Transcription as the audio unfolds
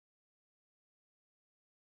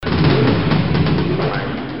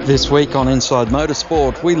This week on Inside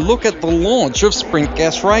Motorsport, we look at the launch of Sprint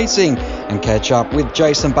Gas Racing and catch up with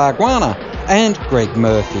Jason Bargwanna and Greg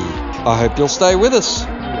Murphy. I hope you'll stay with us.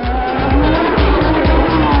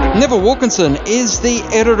 Neville Wilkinson is the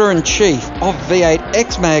editor-in-chief of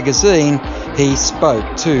V8X magazine. He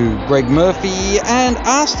spoke to Greg Murphy and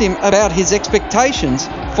asked him about his expectations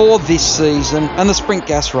for this season and the Sprint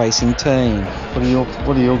Gas Racing team.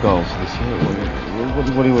 What are your goals this year? What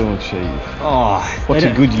do you want to achieve? What's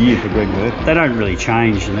a good year for Greg Murphy? They don't really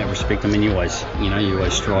change in that respect. I mean, you always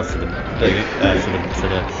strive for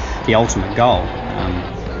the ultimate goal.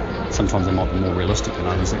 Sometimes they might be more realistic than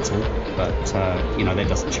others, that's all. But that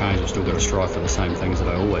doesn't change. I've still got to strive for the same things that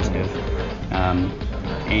I always have,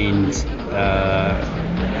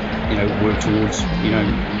 work towards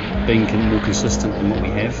being more consistent in what we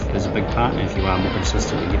have as a big partner. If you are more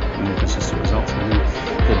consistent, you get more consistent results. And then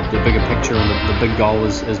the bigger picture and the big goal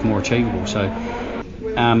is more achievable. So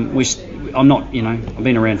I'm not, I've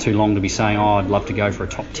been around too long to be saying, I'd love to go for a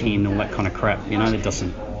top 10, all that kind of crap. That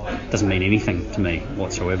doesn't mean anything to me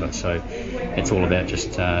whatsoever. So it's all about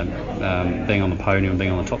just being on the podium and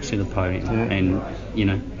being on the top seat of the podium, and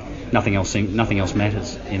nothing else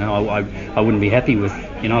matters. I wouldn't be happy with,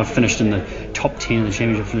 I've finished in the top 10 in the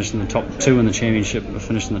championship, finished in the top 2 in the championship, I've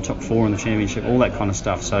finished in the top 4 in the championship, all that kind of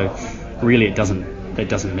stuff. So really that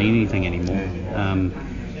doesn't mean anything anymore.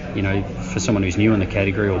 For someone who's new in the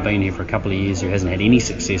category or been here for a couple of years who hasn't had any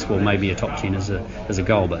success, well, maybe a top 10 is a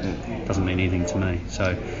goal, but it doesn't mean anything to me.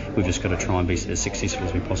 So we've just got to try and be as successful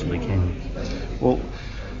as we possibly can. Well,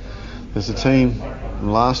 there's a team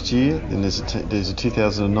from last year, and there's a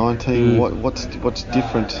 2019. What's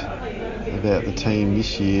different about the team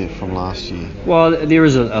this year from last year? Well, there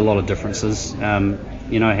is a lot of differences. How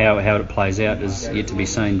it plays out is yet to be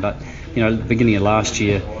seen. But the beginning of last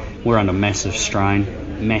year, we're under massive strain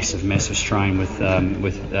with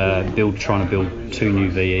trying to build 2 new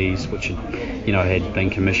VEs, which had been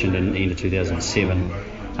commissioned in the end of 2007.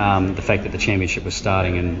 The fact that the championship was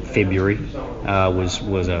starting in February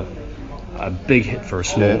was a big hit for a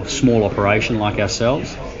small operation like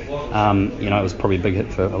ourselves. It was probably a big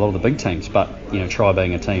hit for a lot of the big teams, but try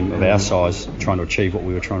being a team of our size trying to achieve what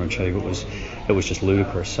we were trying to achieve, it was just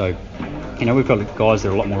ludicrous. So we've got guys that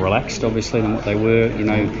are a lot more relaxed obviously than what they were.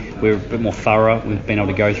 We're a bit more thorough. We've been able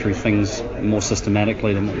to go through things more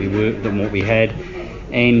systematically than what we had.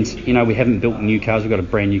 And we haven't built new cars. We've got a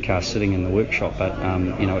brand new car sitting in the workshop, but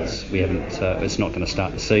it's not going to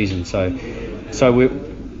start the season. So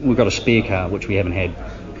we've got a spare car which we haven't had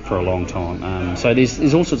for a long time. So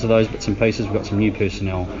there's all sorts of those bits and pieces. We've got some new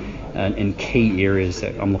personnel in key areas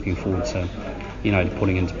that I'm looking forward to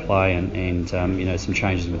putting into play, and some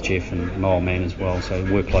changes with Jeff and my old man as well. So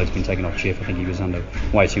workload's been taken off Jeff. I think he was under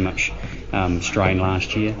way too much strain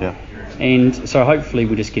last year. Yeah. And so hopefully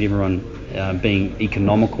we just get everyone being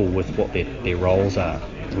economical with what their roles are,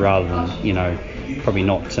 rather than probably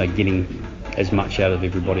not getting as much out of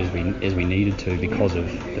everybody as we needed to, because of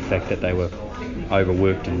the fact that they were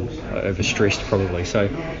overworked and overstressed probably. So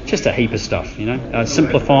just a heap of stuff,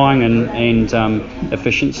 simplifying and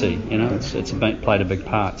efficiency. It's played a big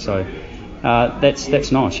part. So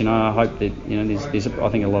that's nice. I hope that there's I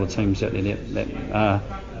think a lot of teams out there that are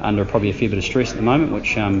under probably a fair bit of stress at the moment,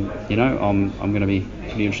 which I'm going to be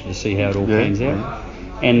interested to see how it all pans out.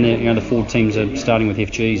 And the Ford teams are starting with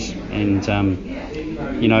FGs, and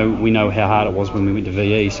we know how hard it was when we went to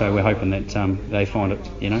VE, so we're hoping that they find it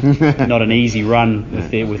not an easy run with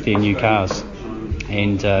their new cars,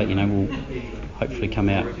 and we'll hopefully come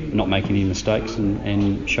out not making any mistakes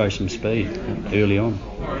and show some speed early on.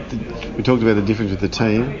 We talked about the difference with the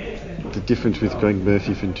team, the difference with Greg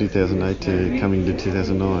Murphy from 2008 to coming to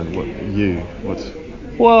 2009.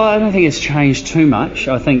 Well, I don't think it's changed too much.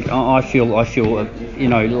 I think I feel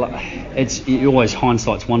it's always,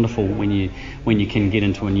 hindsight's wonderful when you can get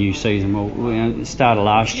into a new season. Well, at the start of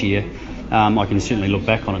last year, I can certainly look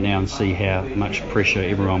back on it now and see how much pressure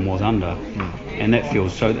everyone was under, and that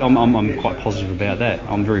feels so. I'm quite positive about that.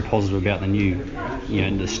 I'm very positive about the new,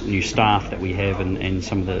 this new staff that we have and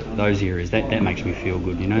some of those areas. That makes me feel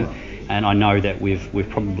good, And I know that we've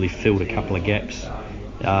probably filled a couple of gaps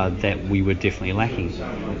that we were definitely lacking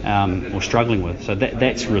or struggling with. So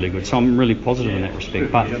that's really good. So I'm really positive in that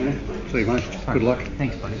respect. But see you, mate. Good luck.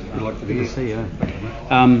 Thanks, buddy. Good luck for the Good year. to see you.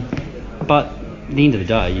 But at the end of the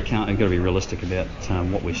day, you've got to be realistic about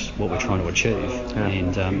what we're trying to achieve. Yeah.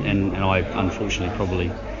 And I unfortunately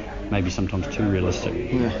probably maybe sometimes too realistic,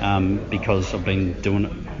 because I've been doing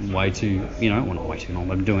it way too, not way too long,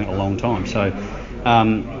 but I've been doing it a long time. So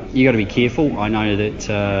you got to be careful. I know that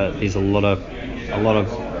there's a lot of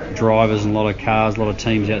drivers and a lot of cars, a lot of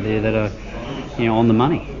teams out there that are on the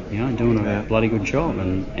money, doing a bloody good job.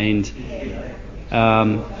 And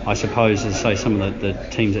I suppose, as I say, some of the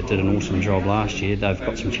teams that did an awesome job last year, they've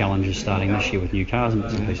got some challenges starting this year with new cars and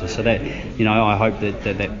bits and pieces. So that, I hope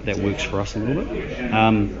that works for us a little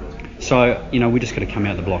bit. So, we just got to come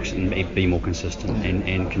out the blocks and be more consistent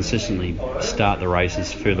and consistently start the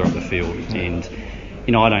races further up the field. And,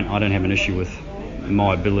 I don't have an issue with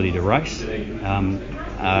my ability to race.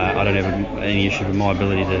 I don't have any issue with my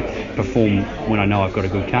ability to perform when I know I've got a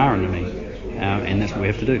good car under me. And that's what we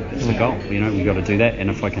have to do. That's the goal. We've got to do that. And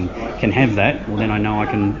if I can have that, well, then I know I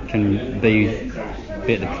can be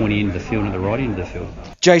at the pointy end of the field and at the right end of the field.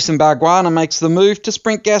 Jason Bargwanna makes the move to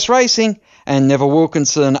Sprint Gas Racing, and Neville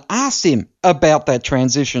Wilkinson asked him about that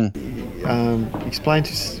transition. Explain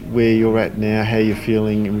to us where you're at now, how you're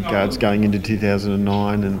feeling in regards going into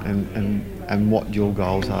 2009 and what your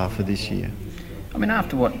goals are for this year. I mean,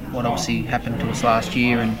 after what obviously happened to us last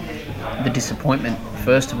year and the disappointment,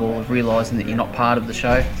 first of all, of realising that you're not part of the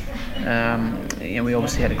show. We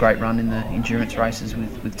obviously had a great run in the endurance races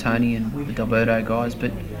with Tony and the Dalberto guys,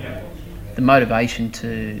 but the motivation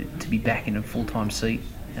to be back in a full-time seat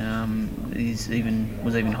was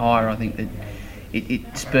even higher. I think that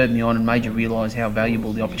it spurred me on and made you realise how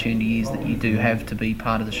valuable the opportunity is that you do have to be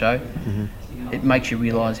part of the show. Mm-hmm. It makes you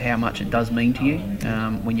realise how much it does mean to you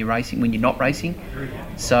when you're racing, when you're not racing.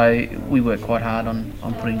 So we worked quite hard on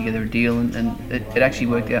putting together a deal, and it actually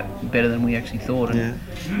worked out better than we actually thought.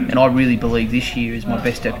 And I really believe this year is my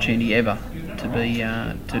best opportunity ever to be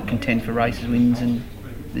to contend for races, wins, and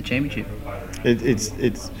the championship.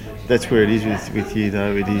 That's where it is with you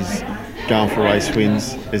though. It is going for race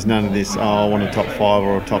wins. There's none of this, I want a top 5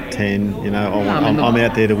 or a top 10, I'm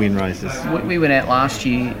out there to win races. We went out last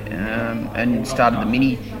year and started the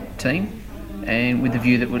mini team, and with the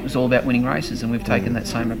view that it was all about winning races, and we've taken that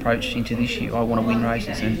same approach into this year. I want to win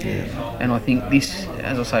races, and I think this,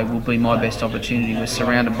 as I say, will be my best opportunity. We're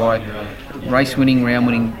surrounded by race winning, round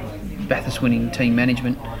winning, Bathurst winning team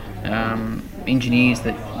management, engineers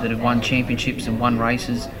that have won championships and won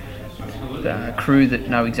races, crew that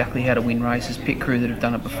know exactly how to win races, pit crew that have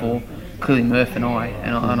done it before, including Murph and I.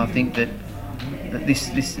 And I think that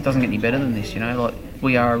this doesn't get any better than this.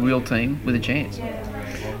 We are a real team with a chance.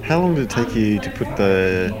 How long did it take you to put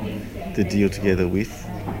the deal together with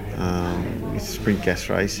Sprint Gas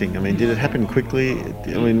Racing? I mean, did it happen quickly?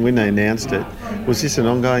 I mean, when they announced it, was this an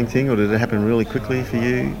ongoing thing, or did it happen really quickly for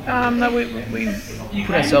you? No, we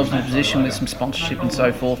put ourselves in a position with some sponsorship and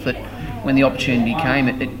so forth that when the opportunity came,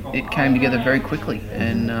 it came together very quickly,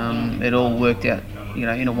 and it all worked out,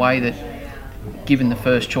 in a way that, given the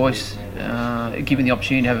first choice, given the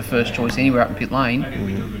opportunity to have a first choice anywhere up in pit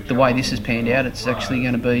lane, the way this has panned out, it's actually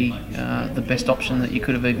going to be the best option that you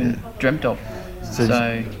could have even dreamt of.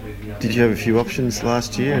 So did you have a few options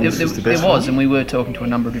last year? And there was, and we were talking to a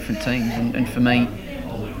number of different teams, and for me,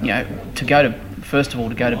 to go to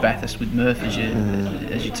Bathurst with Murph as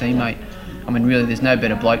your teammate. I mean, really, there's no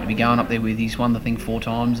better bloke to be going up there with. He's won the thing 4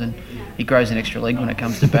 times, and he grows an extra leg when it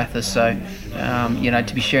comes to Bathurst. So,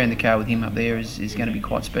 to be sharing the car with him up there is going to be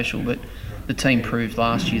quite special. But the team proved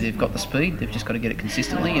last year they've got the speed. They've just got to get it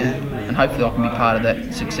consistently, and hopefully I can be part of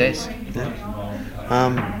that success.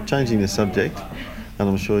 Changing the subject, and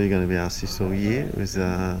I'm sure you're going to be asked this all year, was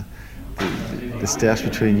the stoush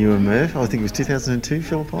between you and Murph. I think it was 2002,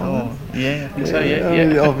 Phillip Island. Oh, yeah, I think so,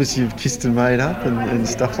 yeah. Obviously you've kissed and made up and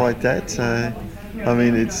stuff like that, so, I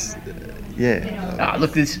mean, it's, yeah.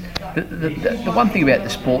 Look, the one thing about the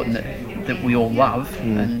sport and that we all love,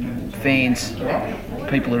 and fans,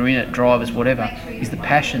 people who are in it, drivers, whatever, is the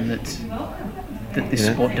passion that this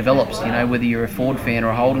sport develops, whether you're a Ford fan or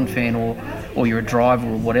a Holden fan or you're a driver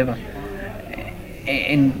or whatever.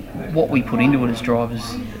 And what we put into it as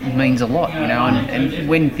drivers means a lot, and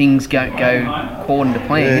when things don't go according to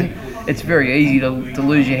plan, it's very easy to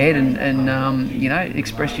lose your head and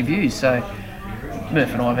express your views. So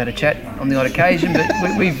Murph and I have had a chat on the odd occasion,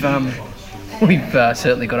 but we've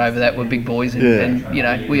certainly got over that. We're big boys, and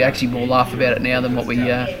we actually more laugh about it now than what we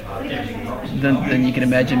than you can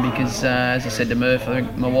imagine, because as I said to Murph, I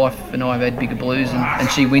think my wife and I have had bigger blues, and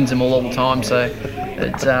she wins them all the time. So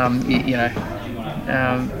it's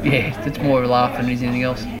it's more of a laugh than anything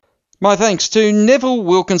else. My thanks to Neville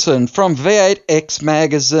Wilkinson from V8X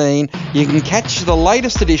Magazine. You can catch the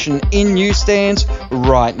latest edition in newsstands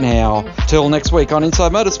right now. Till next week on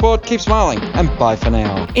Inside Motorsport, keep smiling and bye for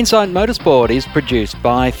now. Inside Motorsport is produced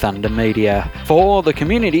by Thunder Media for the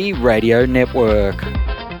Community Radio Network.